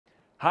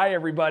Hi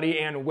everybody,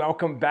 and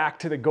welcome back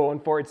to the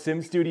Going For It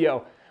Sim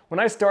Studio. When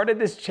I started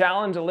this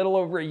challenge a little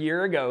over a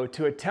year ago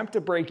to attempt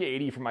to break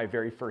 80 for my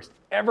very first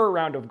ever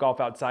round of golf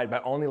outside by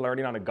only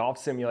learning on a golf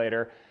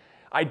simulator,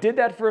 I did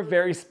that for a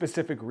very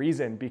specific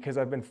reason because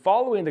I've been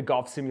following the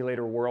golf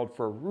simulator world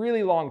for a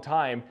really long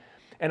time,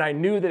 and I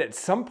knew that at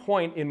some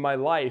point in my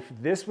life,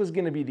 this was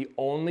going to be the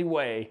only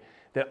way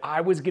that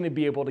I was going to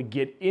be able to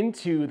get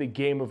into the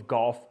game of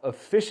golf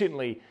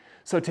efficiently.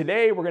 So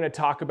today we're going to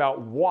talk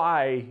about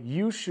why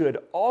you should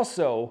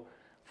also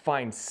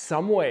find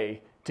some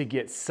way to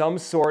get some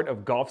sort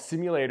of golf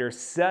simulator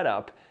set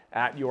up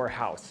at your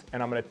house.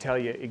 And I'm going to tell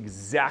you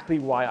exactly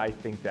why I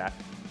think that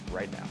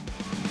right now.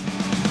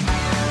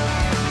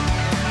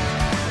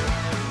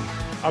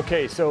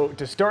 Okay, so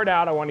to start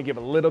out, I want to give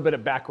a little bit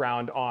of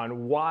background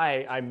on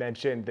why I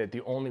mentioned that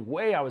the only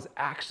way I was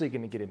actually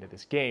going to get into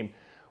this game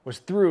was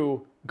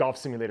through golf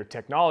simulator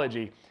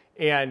technology.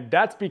 And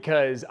that's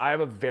because I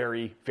have a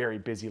very, very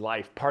busy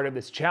life. Part of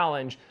this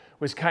challenge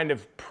was kind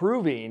of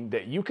proving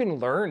that you can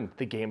learn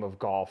the game of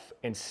golf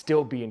and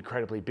still be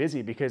incredibly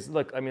busy because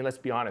look, I mean, let's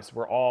be honest,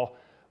 we're all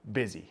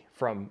busy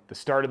from the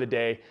start of the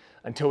day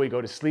until we go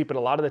to sleep. And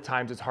a lot of the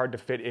times it's hard to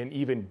fit in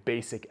even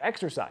basic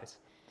exercise.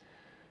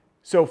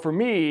 So for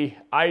me,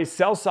 I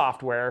sell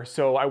software,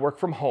 so I work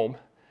from home.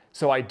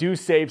 So I do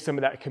save some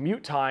of that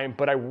commute time,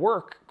 but I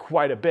work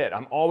quite a bit.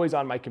 I'm always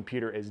on my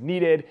computer as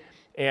needed.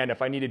 And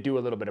if I need to do a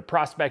little bit of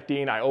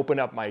prospecting, I open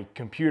up my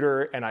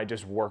computer and I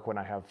just work when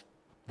I have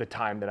the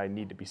time that I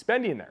need to be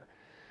spending there.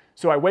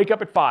 So I wake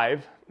up at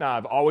 5.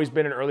 I've always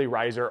been an early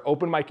riser,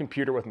 open my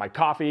computer with my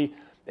coffee,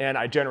 and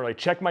I generally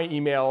check my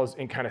emails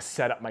and kind of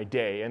set up my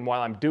day. And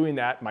while I'm doing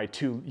that, my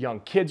 2 young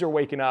kids are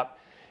waking up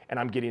and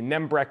I'm getting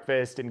them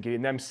breakfast and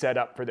getting them set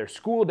up for their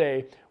school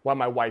day while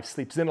my wife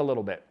sleeps in a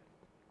little bit.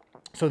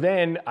 So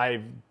then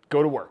I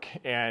go to work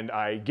and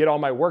I get all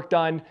my work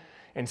done.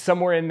 And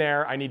somewhere in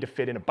there, I need to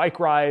fit in a bike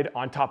ride.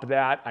 On top of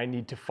that, I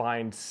need to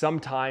find some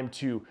time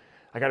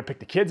I gotta pick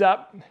the kids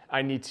up.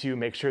 I need to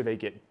make sure they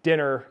get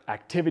dinner,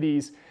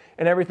 activities,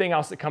 and everything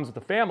else that comes with the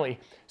family.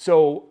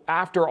 So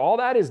after all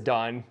that is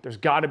done, there's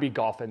gotta be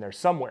golf in there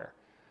somewhere.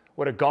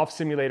 What a golf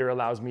simulator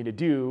allows me to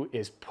do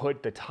is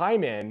put the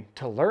time in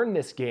to learn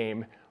this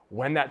game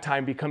when that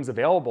time becomes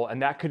available.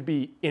 And that could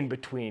be in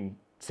between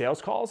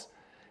sales calls.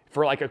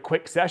 For like a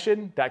quick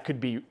session, that could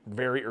be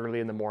very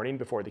early in the morning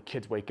before the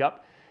kids wake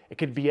up. It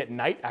could be at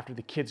night after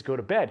the kids go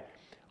to bed.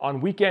 On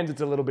weekends,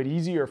 it's a little bit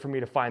easier for me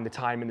to find the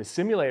time in the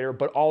simulator,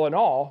 but all in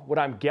all, what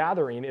I'm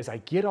gathering is I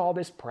get all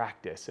this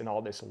practice and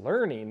all this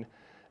learning,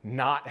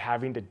 not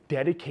having to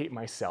dedicate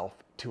myself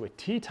to a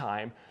tee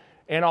time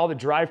and all the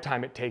drive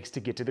time it takes to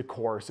get to the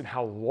course and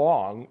how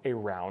long a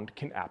round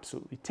can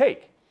absolutely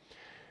take.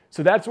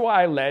 So that's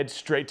why I led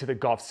straight to the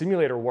golf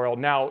simulator world.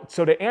 Now,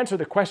 so to answer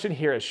the question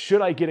here is,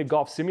 should I get a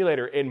golf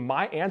simulator? And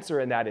my answer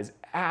in that is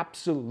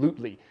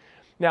absolutely.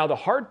 Now, the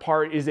hard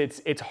part is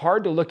it's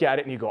hard to look at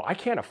it and you go, I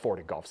can't afford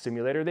a golf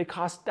simulator. They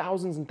cost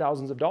thousands and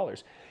thousands of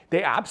dollars.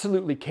 They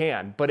absolutely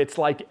can, but it's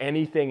like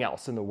anything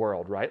else in the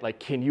world, right? Like,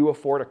 can you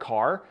afford a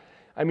car?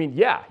 I mean,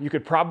 yeah, you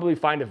could probably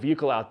find a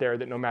vehicle out there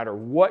that no matter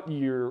what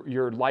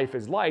your life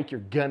is like,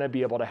 you're gonna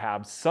be able to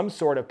have some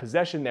sort of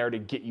possession there to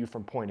get you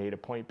from point A to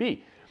point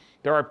B.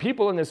 There are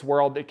people in this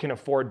world that can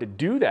afford to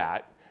do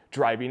that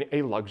driving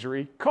a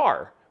luxury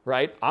car,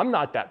 right? I'm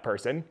not that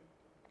person,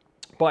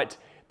 but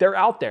they're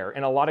out there,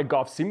 and a lot of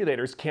golf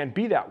simulators can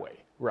be that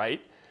way,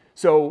 right?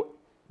 So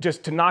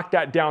just to knock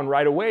that down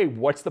right away,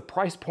 what's the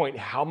price point?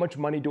 How much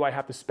money do I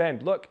have to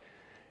spend? Look,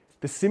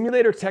 the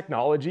simulator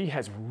technology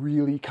has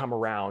really come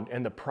around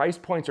and the price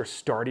points are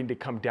starting to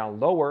come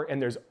down lower,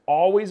 and there's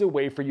always a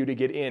way for you to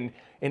get in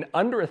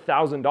under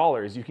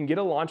 $1,000. You can get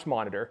a launch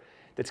monitor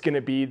that's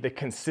gonna be the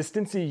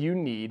consistency you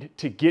need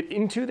to get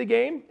into the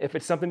game, if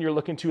it's something you're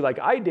looking to like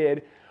I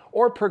did,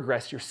 or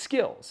progress your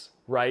skills,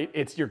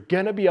 right? You're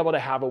gonna be able to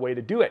have a way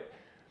to do it.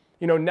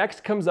 You know,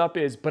 next comes up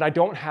is, but I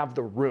don't have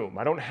the room.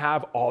 I don't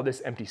have all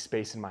this empty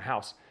space in my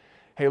house.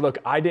 Hey, look,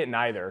 I didn't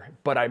either,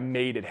 but I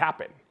made it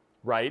happen,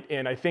 right?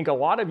 And I think a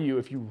lot of you,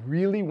 if you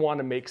really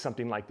wanna make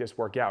something like this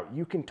work out,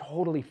 you can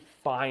totally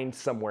find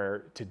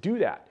somewhere to do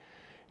that.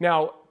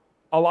 Now,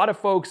 a lot of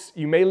folks,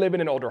 you may live in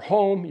an older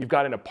home, you've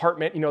got an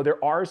apartment, you know,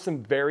 there are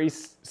some very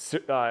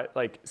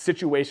like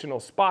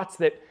situational spots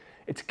that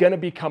it's gonna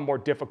become more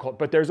difficult,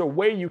 but there's a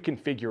way you can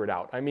figure it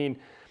out. I mean,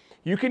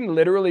 you can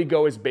literally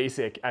go as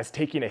basic as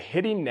taking a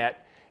hitting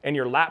net and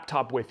your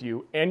laptop with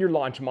you and your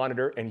launch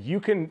monitor, and you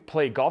can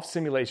play golf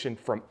simulation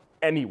from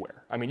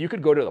anywhere. I mean, you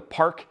could go to the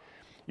park,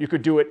 you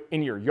could do it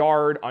in your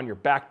yard, on your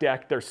back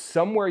deck. There's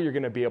somewhere you're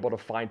gonna be able to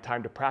find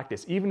time to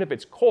practice. Even if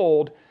it's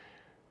cold,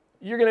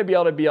 you're gonna be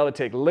able to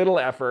take little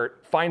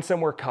effort, find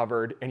somewhere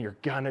covered, and you're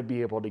gonna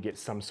be able to get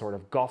some sort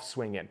of golf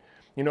swing in.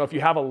 You know, if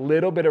you have a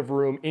little bit of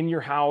room in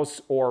your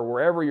house or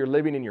wherever you're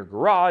living in your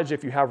garage,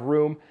 if you have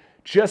room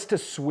just to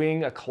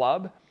swing a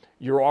club,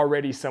 you're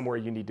already somewhere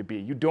you need to be.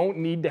 You don't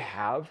need to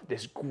have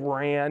this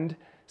grand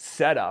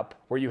setup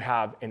where you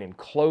have an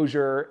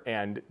enclosure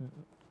and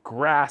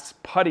grass,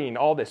 putting,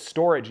 all this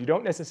storage. You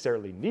don't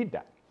necessarily need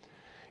that.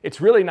 It's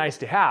really nice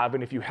to have,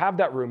 and if you have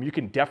that room, you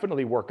can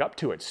definitely work up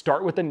to it.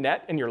 Start with a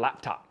net and your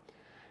laptop,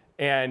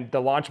 and the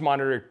launch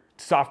monitor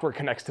software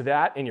connects to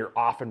that, and you're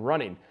off and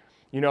running.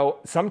 You know,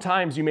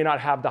 sometimes you may not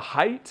have the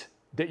height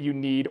that you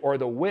need or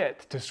the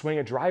width to swing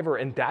a driver,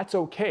 and that's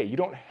okay. You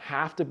don't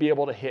have to be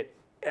able to hit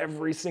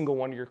every single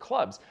one of your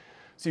clubs.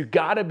 So you've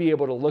got to be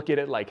able to look at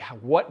it like,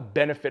 what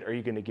benefit are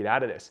you going to get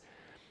out of this?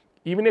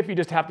 Even if you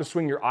just have to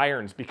swing your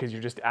irons because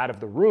you're just out of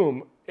the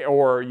room,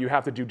 or you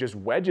have to do just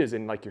wedges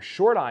and like your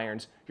short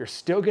irons, you're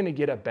still going to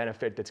get a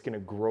benefit that's going to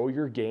grow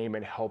your game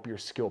and help your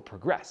skill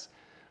progress.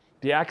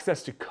 The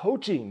access to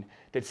coaching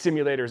that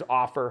simulators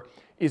offer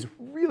is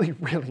really,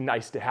 really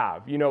nice to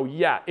have. You know,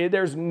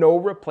 there's no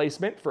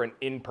replacement for an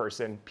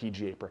in-person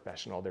PGA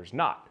professional. There's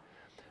not.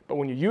 But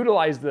when you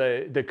utilize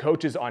the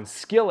coaches on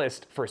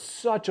Skillist for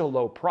such a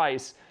low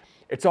price,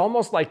 it's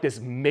almost like this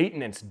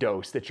maintenance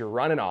dose that you're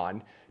running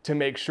on to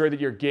make sure that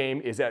your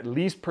game is at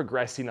least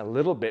progressing a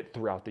little bit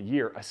throughout the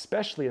year,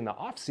 especially in the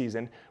off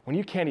season when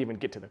you can't even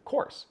get to the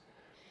course.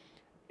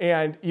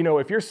 And you know,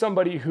 if you're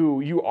somebody who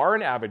you are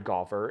an avid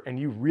golfer and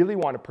you really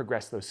want to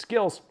progress those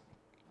skills,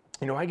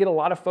 you know, I get a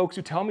lot of folks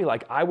who tell me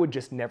like, I would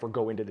just never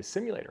go into the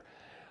simulator.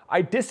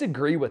 I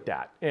disagree with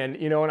that.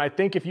 And you know, and I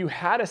think if you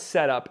had a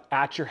setup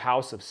at your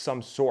house of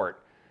some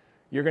sort,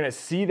 you're going to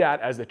see that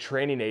as the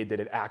training aid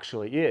that it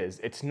actually is.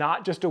 It's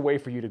not just a way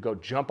for you to go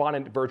jump on a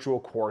virtual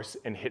course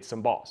and hit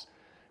some balls.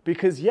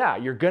 Because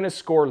you're going to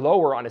score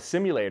lower on a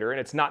simulator,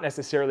 and it's not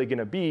necessarily going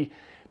to be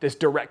this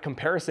direct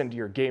comparison to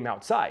your game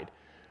outside.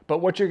 But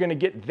what you're going to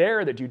get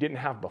there that you didn't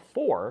have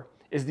before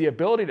is the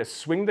ability to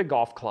swing the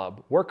golf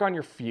club, work on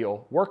your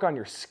feel, work on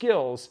your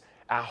skills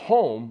at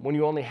home when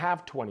you only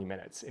have 20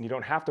 minutes and you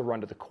don't have to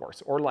run to the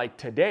course. Or like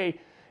today, it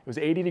was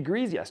 80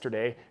 degrees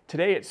yesterday.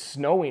 Today it's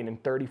snowing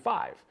and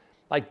 35.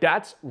 Like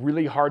that's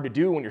really hard to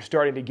do when you're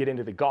starting to get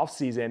into the golf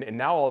season, and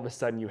now all of a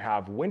sudden you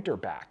have winter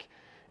back.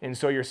 And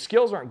so your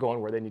skills aren't going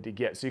where they need to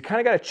get. So you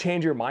kind of got to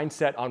change your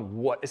mindset on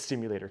what a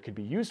simulator could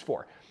be used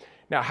for.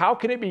 Now, how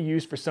can it be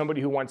used for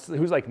somebody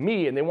who's like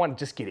me and they want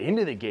to just get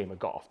into the game of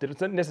golf, that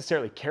doesn't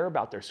necessarily care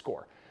about their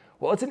score?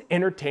 Well, it's an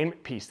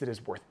entertainment piece that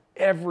is worth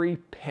every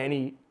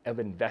penny of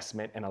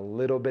investment and a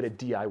little bit of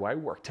DIY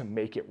work to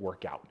make it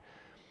work out.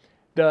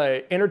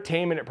 The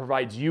entertainment it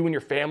provides you and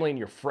your family and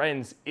your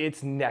friends,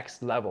 it's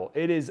next level.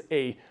 It is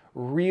a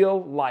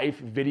real life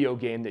video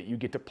game that you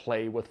get to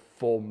play with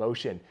full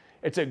motion.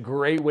 It's a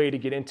great way to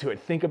get into it.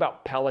 Think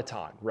about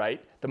Peloton,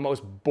 right? The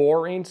most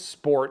boring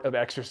sport of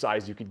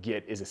exercise you could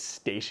get is a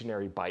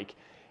stationary bike,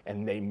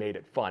 and they made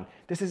it fun.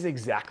 This is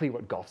exactly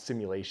what golf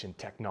simulation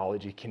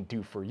technology can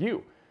do for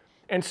you.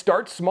 And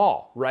start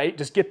small, right?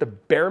 Just get the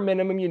bare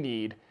minimum you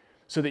need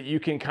so that you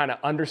can kind of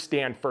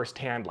understand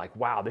firsthand, like,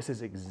 wow, this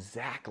is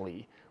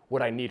exactly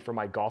what I need for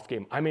my golf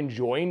game. I'm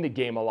enjoying the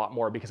game a lot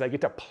more because I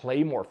get to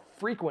play more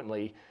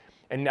frequently.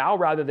 And now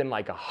rather than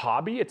like a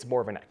hobby, it's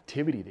more of an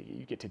activity that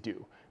you get to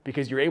do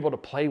because you're able to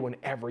play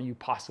whenever you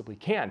possibly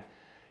can.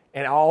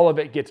 And all of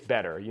it gets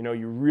better. You know,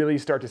 you really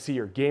start to see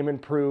your game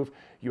improve.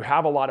 You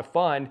have a lot of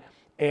fun,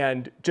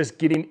 and just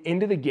getting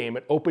into the game,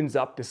 it opens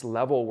up this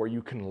level where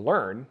you can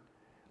learn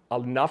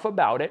enough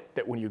about it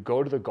that when you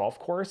go to the golf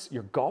course,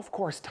 your golf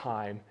course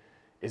time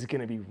is going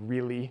to be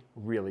really,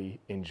 really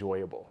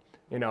enjoyable.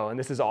 You know, and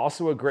this is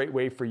also a great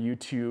way for you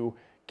to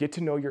get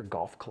to know your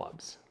golf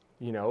clubs.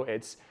 You know,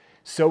 it's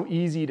so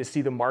easy to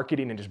see the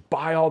marketing and just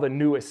buy all the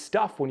newest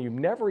stuff when you've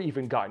never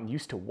even gotten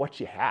used to what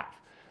you have.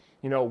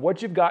 You know,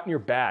 what you've got in your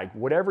bag,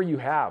 whatever you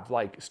have,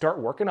 like start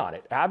working on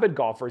it. Avid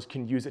golfers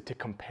can use it to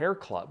compare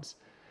clubs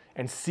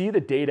and see the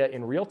data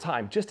in real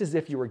time, just as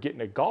if you were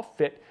getting a golf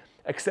fit,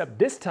 except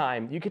this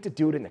time you get to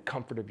do it in the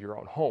comfort of your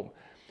own home.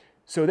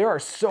 So there are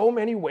so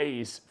many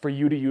ways for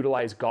you to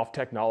utilize golf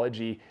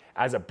technology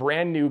as a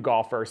brand new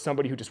golfer,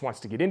 somebody who just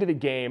wants to get into the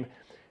game,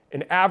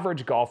 an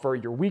average golfer,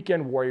 your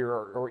weekend warrior,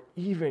 or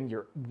even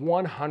your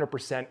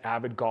 100%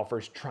 avid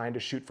golfers trying to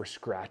shoot for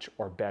scratch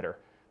or better.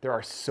 There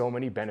are so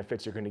many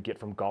benefits you're going to get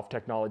from golf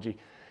technology.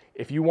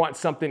 If you want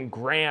something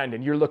grand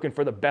and you're looking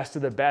for the best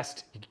of the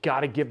best, you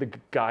got to give the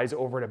guys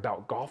over at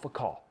About Golf a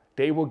call.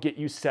 They will get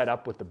you set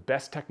up with the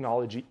best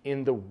technology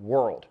in the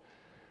world.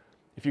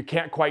 If you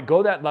can't quite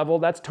go that level,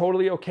 that's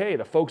totally okay.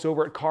 The folks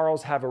over at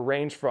Carl's have a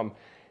range from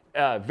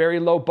very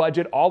low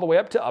budget all the way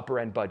up to upper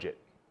end budget,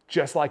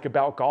 just like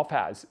About Golf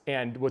has.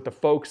 And what the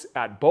folks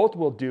at both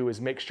will do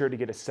is make sure to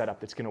get a setup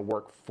that's going to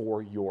work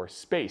for your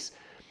space.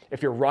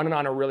 If you're running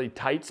on a really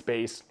tight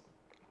space,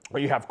 or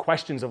you have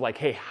questions of like,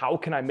 hey, how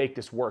can I make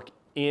this work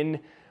in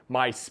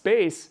my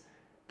space?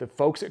 The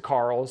folks at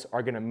Carl's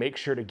are going to make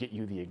sure to get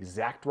you the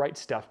exact right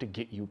stuff to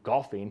get you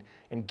golfing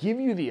and give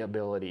you the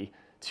ability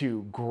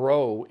to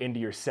grow into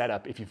your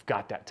setup if you've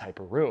got that type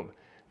of room.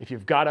 If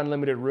you've got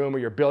unlimited room, or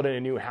you're building a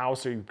new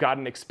house, or you've got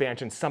an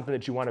expansion, something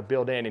that you want to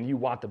build in and you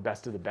want the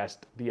best of the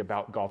best, the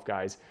About Golf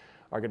guys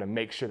are going to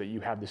make sure that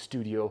you have the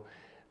studio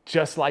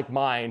just like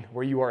mine,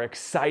 where you are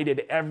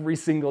excited every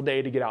single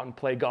day to get out and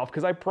play golf.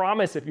 Because I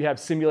promise if you have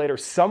simulators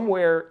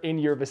somewhere in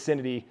your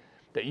vicinity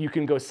that you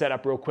can go set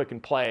up real quick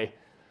and play,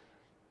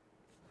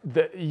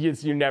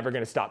 you're never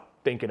going to stop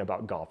thinking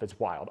about golf. It's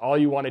wild. All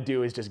you want to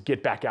do is just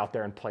get back out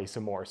there and play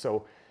some more.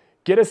 So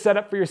get a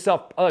setup for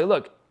yourself.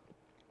 Look,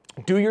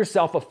 do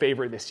yourself a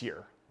favor this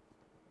year.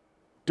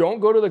 Don't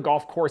go to the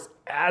golf course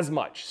as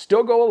much.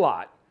 Still go a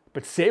lot,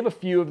 but save a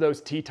few of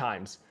those tee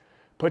times.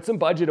 Put some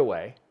budget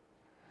away.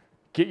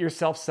 Get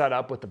yourself set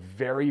up with the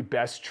very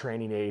best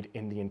training aid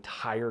in the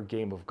entire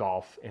game of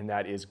golf, and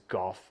that is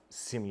golf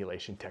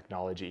simulation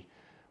technology.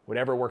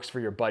 Whatever works for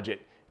your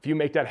budget. If you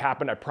make that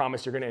happen, I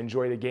promise you're going to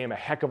enjoy the game a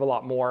heck of a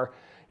lot more.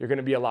 You're going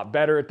to be a lot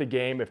better at the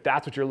game if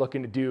that's what you're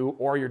looking to do,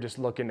 or you're just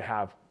looking to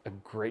have a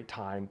great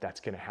time.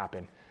 That's going to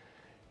happen.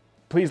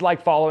 Please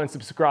like, follow, and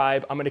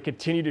subscribe. I'm going to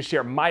continue to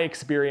share my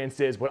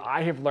experiences, what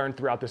I have learned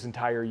throughout this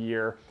entire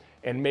year,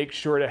 and make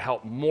sure to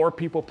help more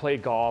people play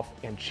golf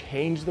and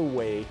change the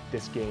way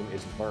this game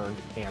is learned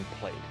and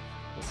played.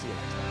 We'll see you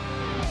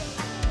next time.